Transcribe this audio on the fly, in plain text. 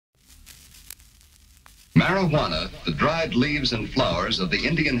Marijuana, the dried leaves and flowers of the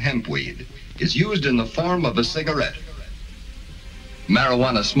Indian hempweed, is used in the form of a cigarette.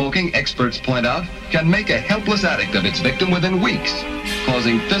 Marijuana smoking, experts point out, can make a helpless addict of its victim within weeks,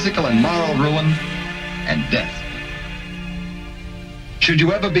 causing physical and moral ruin and death. Should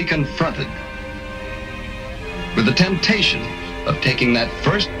you ever be confronted with the temptation of taking that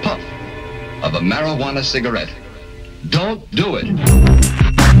first puff of a marijuana cigarette, don't do it.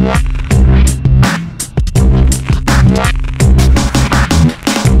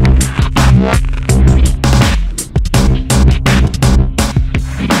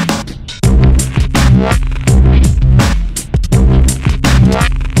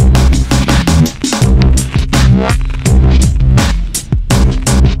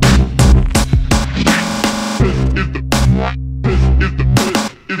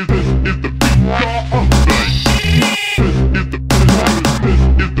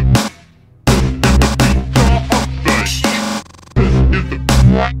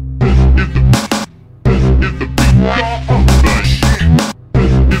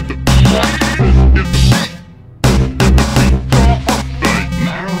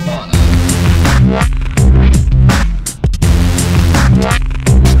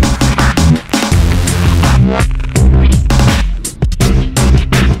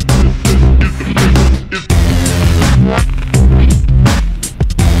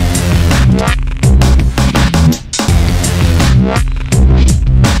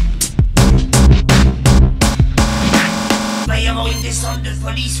 Une descente de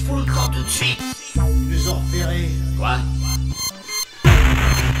police full camp tout de suite. Ils nous ont repérés. Quoi?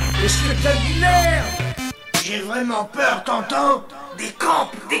 Est-ce que t'as de l'air? J'ai vraiment peur, t'entends? Des camps,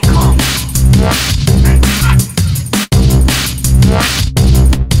 des camps.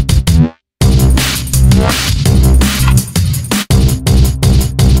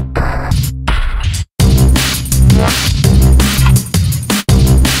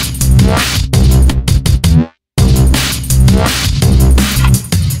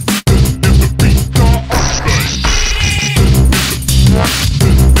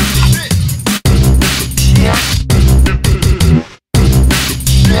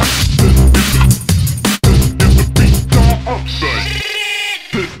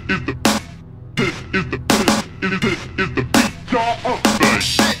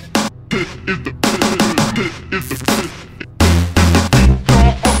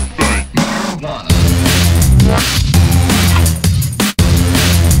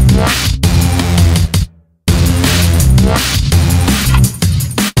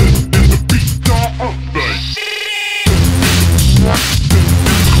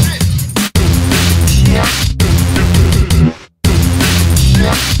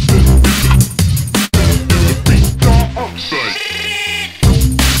 Say.